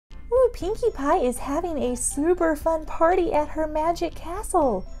Ooh, Pinkie Pie is having a super fun party at her magic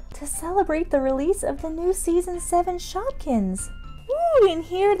castle to celebrate the release of the new Season 7 Shopkins. Ooh, and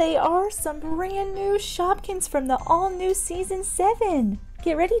here they are, some brand new Shopkins from the all-new Season 7.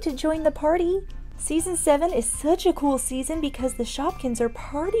 Get ready to join the party. Season 7 is such a cool season because the Shopkins are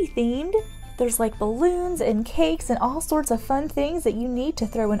party themed. There's like balloons and cakes and all sorts of fun things that you need to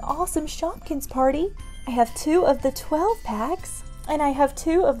throw an awesome Shopkins party. I have 2 of the 12 packs and I have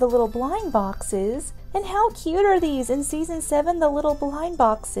 2 of the little blind boxes. And how cute are these? In Season 7, the little blind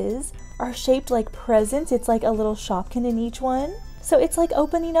boxes are shaped like presents. It's like a little Shopkin in each one. So it's like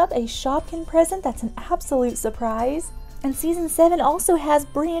opening up a Shopkin present. That's an absolute surprise. And Season 7 also has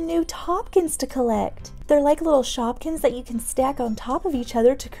brand new Topkins to collect. They're like little Shopkins that you can stack on top of each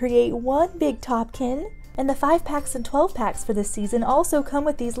other to create one big Topkin. And the 5 packs and 12 packs for this season also come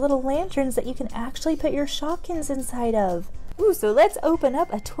with these little lanterns that you can actually put your Shopkins inside of. Ooh, so let's open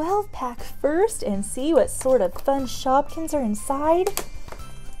up a 12 pack first and see what sort of fun Shopkins are inside.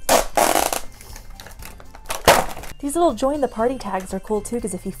 These little join the party tags are cool too,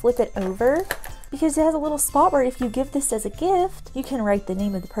 because if you flip it over, because it has a little spot where if you give this as a gift, you can write the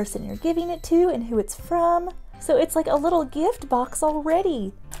name of the person you're giving it to and who it's from. So it's like a little gift box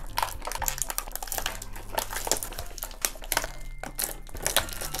already.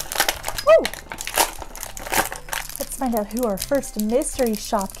 Woo! Let's find out who our first mystery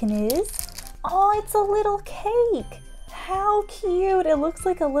Shopkin is. Oh, it's a little cake. How cute. It looks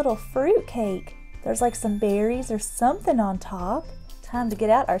like a little fruit cake. There's like some berries or something on top. Time to get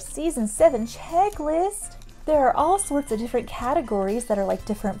out our Season 7 checklist. There are all sorts of different categories that are like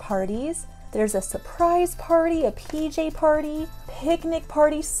different parties. There's a surprise party, a PJ party, picnic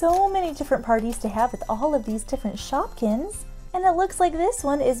party, so many different parties to have with all of these different Shopkins. And it looks like this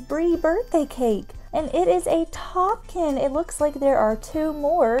one is Brie birthday cake. And it is a Topkin. It looks like there are 2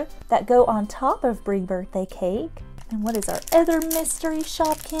 more that go on top of Brie birthday cake. And what is our other mystery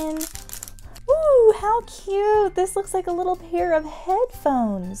Shopkin? Ooh, how cute! This looks like a little pair of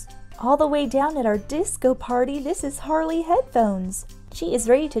headphones. All the way down at our disco party, this is Harley headphones. She is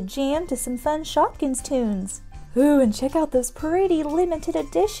ready to jam to some fun Shopkins tunes. Ooh, and check out those pretty limited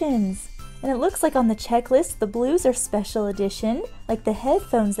editions. And it looks like on the checklist, the blues are special edition, like the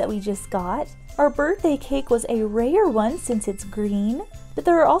headphones that we just got. Our birthday cake was a rare one since it's green. But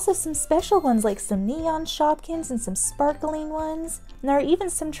there are also some special ones like some neon Shopkins and some sparkling ones. And there are even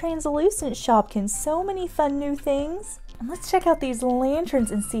some translucent Shopkins. So many fun new things. And let's check out these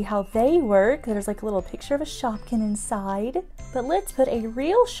lanterns and see how they work. There's like a little picture of a Shopkin inside. But let's put a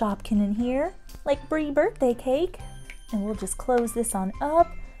real Shopkin in here, like Brie birthday cake. And we'll just close this on up.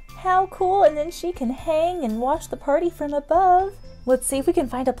 How cool! And then she can hang and watch the party from above. Let's see if we can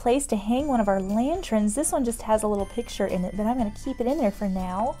find a place to hang one of our lanterns. This one just has a little picture in it, but I'm going to keep it in there for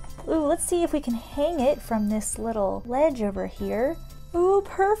now. Ooh, let's see if we can hang it from this little ledge over here. Ooh,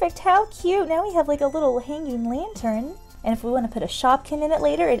 perfect! How cute! Now we have like a little hanging lantern. And if we want to put a Shopkin in it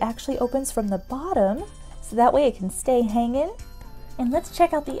later, it actually opens from the bottom, so that way it can stay hanging. And let's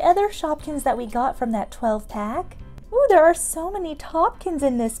check out the other Shopkins that we got from that 12 pack. Ooh, there are so many Topkins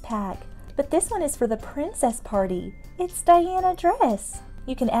in this pack. But this one is for the princess party. It's Diana dress.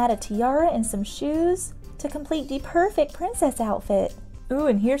 You can add a tiara and some shoes to complete the perfect princess outfit. Ooh,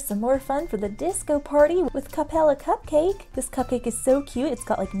 and here's some more fun for the disco party with Capella Cupcake. This cupcake is so cute. It's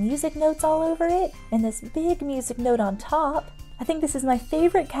got like music notes all over it and this big music note on top. I think this is my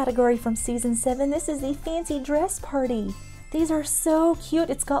favorite category from Season 7. This is the fancy dress party. These are so cute.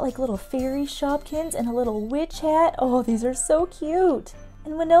 It's got like little fairy Shopkins and a little witch hat. Oh, these are so cute.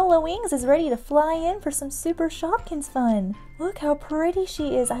 And Winola Wings is ready to fly in for some super Shopkins fun. Look how pretty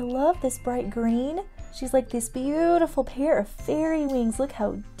she is. I love this bright green. She's like this beautiful pair of fairy wings. Look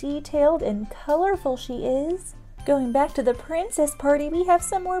how detailed and colorful she is. Going back to the princess party, we have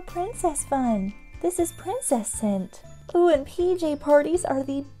some more princess fun. This is Princess Scent. Ooh, and PJ parties are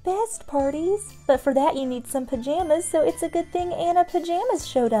the best parties. But for that you need some pajamas, so it's a good thing Anna Pajamas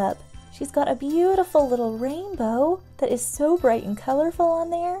showed up. She's got a beautiful little rainbow that is so bright and colorful on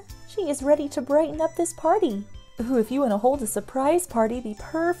there. She is ready to brighten up this party. Ooh, if you want to hold a surprise party, the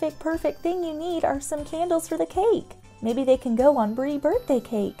perfect thing you need are some candles for the cake. Maybe they can go on Brie birthday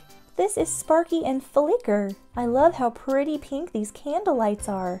cake. This is Sparky and Flicker. I love how pretty pink these candle lights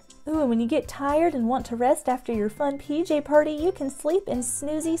are. Ooh, and when you get tired and want to rest after your fun PJ party, you can sleep in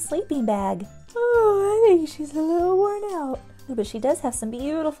Snoozy's sleeping bag. Oh, I think she's a little worn out. Ooh, but she does have some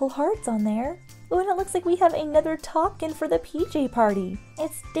beautiful hearts on there. Ooh, and it looks like we have another Topkin for the PJ party.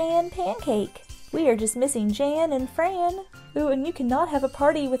 It's Dan Pancake. We are just missing Jan and Fran. Ooh, and you cannot have a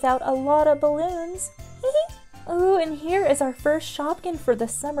party without a lot of balloons. Oh, and here is our first Shopkin for the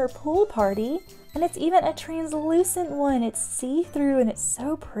summer pool party. And it's even a translucent one. It's see-through and it's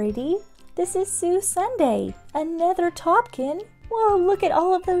so pretty. This is Sue Sunday, another Topkin. Whoa, look at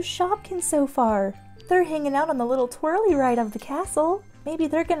all of those Shopkins so far. They're hanging out on the little twirly ride of the castle. Maybe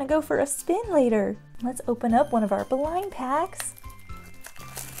they're gonna go for a spin later. Let's open up one of our blind packs.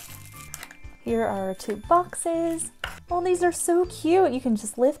 Here are our 2 boxes. Oh, these are so cute. You can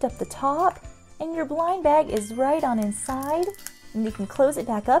just lift up the top and your blind bag is right on inside. And you can close it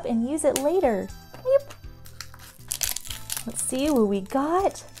back up and use it later. Yep. Let's see what we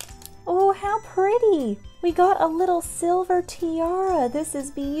got. Oh, how pretty. We got a little silver tiara. This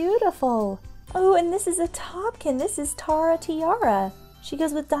is beautiful. Oh, and this is a Topkin. This is Tara Tiara. She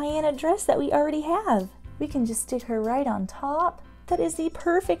goes with Diana dress that we already have. We can just stick her right on top. That is the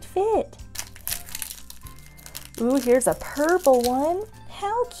perfect fit. Ooh, here's a purple one.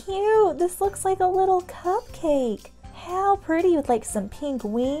 How cute. This looks like a little cupcake. How pretty with like some pink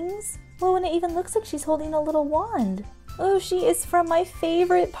wings. Oh, and it even looks like she's holding a little wand. Oh, she is from my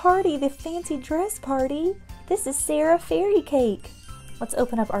favorite party, the fancy dress party. This is Sarah Fairy Cake. Let's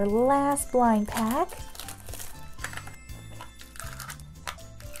open up our last blind pack.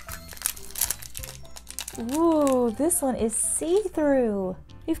 Ooh, this one is see-through.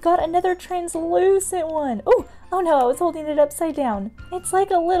 We've got another translucent one. Oh no, I was holding it upside down. It's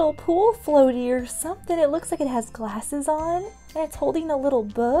like a little pool floaty or something. It looks like it has glasses on and it's holding a little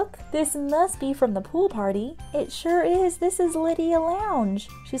book. This must be from the pool party. It sure is. This is Lydia Lounge.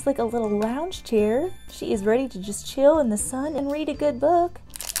 She's like a little lounge chair. She is ready to just chill in the sun and read a good book.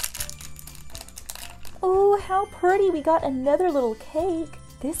 Oh, how pretty. We got another little cake.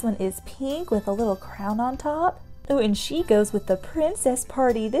 This one is pink with a little crown on top. Oh, and she goes with the princess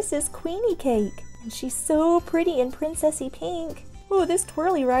party. This is Queenie Cake. And she's so pretty in princessy pink. Oh, this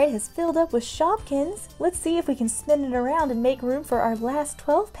twirly ride has filled up with Shopkins. Let's see if we can spin it around and make room for our last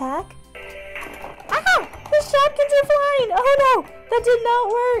 12 pack. Ah! The Shopkins are flying! Oh no! That did not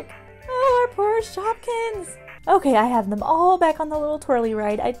work! Oh, our poor Shopkins! Okay, I have them all back on the little twirly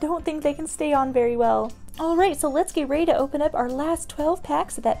ride. I don't think they can stay on very well. Alright, so let's get ready to open up our last 12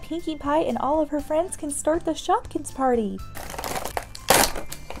 packs so that Pinkie Pie and all of her friends can start the Shopkins party.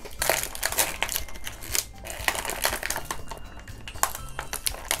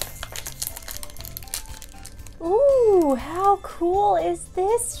 Ooh, how cool is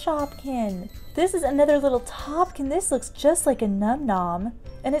this Shopkin? This is another little Topkin. This looks just like a Num Nom.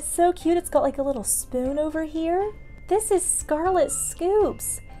 And it's so cute, it's got like a little spoon over here. This is Scarlet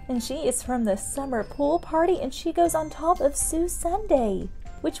Scoops. And she is from the summer pool party and she goes on top of Sue Sunday,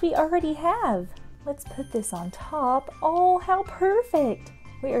 which we already have. Let's put this on top. Oh, how perfect.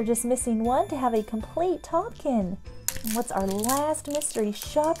 We are just missing one to have a complete Topkin. And what's our last mystery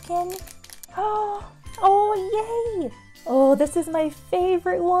Shopkin? Oh, yay! Oh, this is my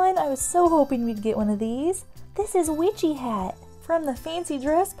favorite one. I was so hoping we'd get one of these. This is Witchy Hat. From the fancy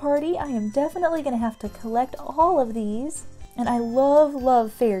dress party, I am definitely going to have to collect all of these. And I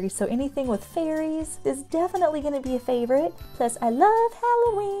love fairies, so anything with fairies is definitely going to be a favorite. Plus, I love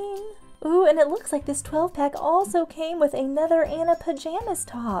Halloween. Ooh, and it looks like this 12-pack also came with another Anna Pajamas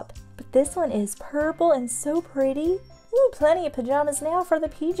top. But this one is purple and so pretty. Ooh, plenty of pajamas now for the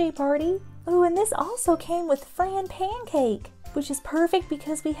PJ party. Ooh, and this also came with Fran Pancake, which is perfect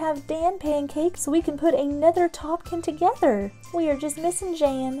because we have Dan Pancake, so we can put another Topkin together. We are just missing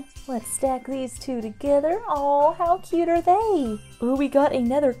Jan. Let's stack these two together. Oh, how cute are they? Ooh, we got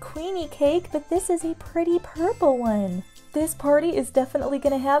another Queenie Cake, but this is a pretty purple one. This party is definitely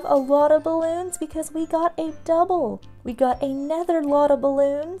going to have a lot of balloons because we got a double. We got another lot of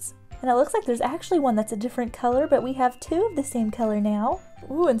balloons. And it looks like there's actually one that's a different color, but we have two of the same color now.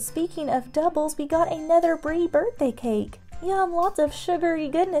 Ooh, and speaking of doubles, we got another Brie birthday cake. Yum, lots of sugary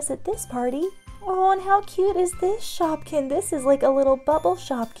goodness at this party. Oh, and how cute is this Shopkin? This is like a little bubble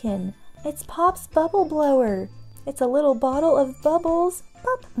Shopkin. It's Pop's Bubble Blower. It's a little bottle of bubbles.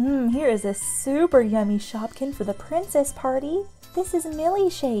 Pop. Here is a super yummy Shopkin for the princess party. This is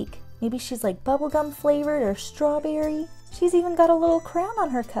Millie Shake. Maybe she's like bubblegum flavored or strawberry. She's even got a little crown on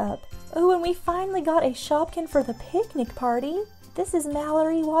her cup. Oh, and we finally got a Shopkin for the picnic party. This is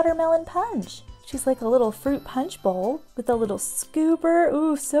Mallory Watermelon Punch. She's like a little fruit punch bowl with a little scooper.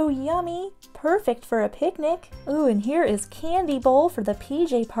 Ooh, so yummy. Perfect for a picnic. Ooh, and here is Candy Bowl for the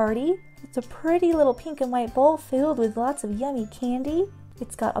PJ party. It's a pretty little pink and white bowl filled with lots of yummy candy.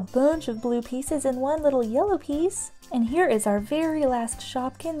 It's got a bunch of blue pieces and one little yellow piece. And here is our very last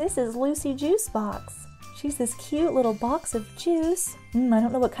Shopkin. This is Lucy Juice Box. She's this cute little box of juice. I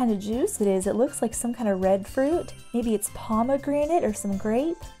don't know what kind of juice it is. It looks like some kind of red fruit. Maybe it's pomegranate or some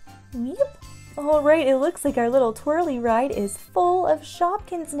grape. Yep. Alright, it looks like our little twirly ride is full of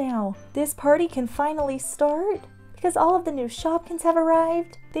Shopkins now. This party can finally start because all of the new Shopkins have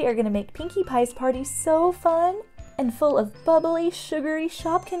arrived. They are going to make Pinkie Pie's party so fun and full of bubbly, sugary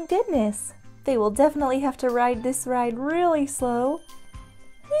Shopkin goodness. They will definitely have to ride this ride really slow.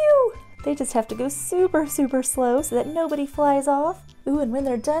 Phew! They just have to go super, super slow so that nobody flies off. Ooh, and when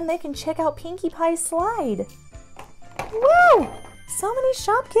they're done, they can check out Pinkie Pie's slide. Woo! So many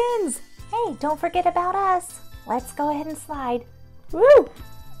Shopkins! Hey, don't forget about us. Let's go ahead and slide. Woo!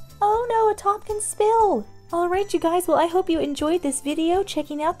 Oh no, a top can spill! Alright you guys, well I hope you enjoyed this video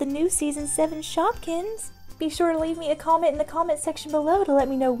checking out the new Season 7 Shopkins. Be sure to leave me a comment in the comment section below to let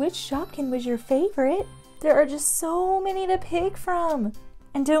me know which Shopkin was your favorite. There are just so many to pick from.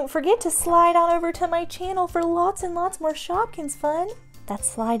 And don't forget to slide on over to my channel for lots and lots more Shopkins fun. That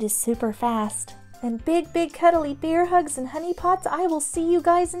slide is super fast. And big, big cuddly bear hugs and honey pots. I will see you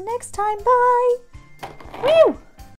guys next time. Bye! Woo!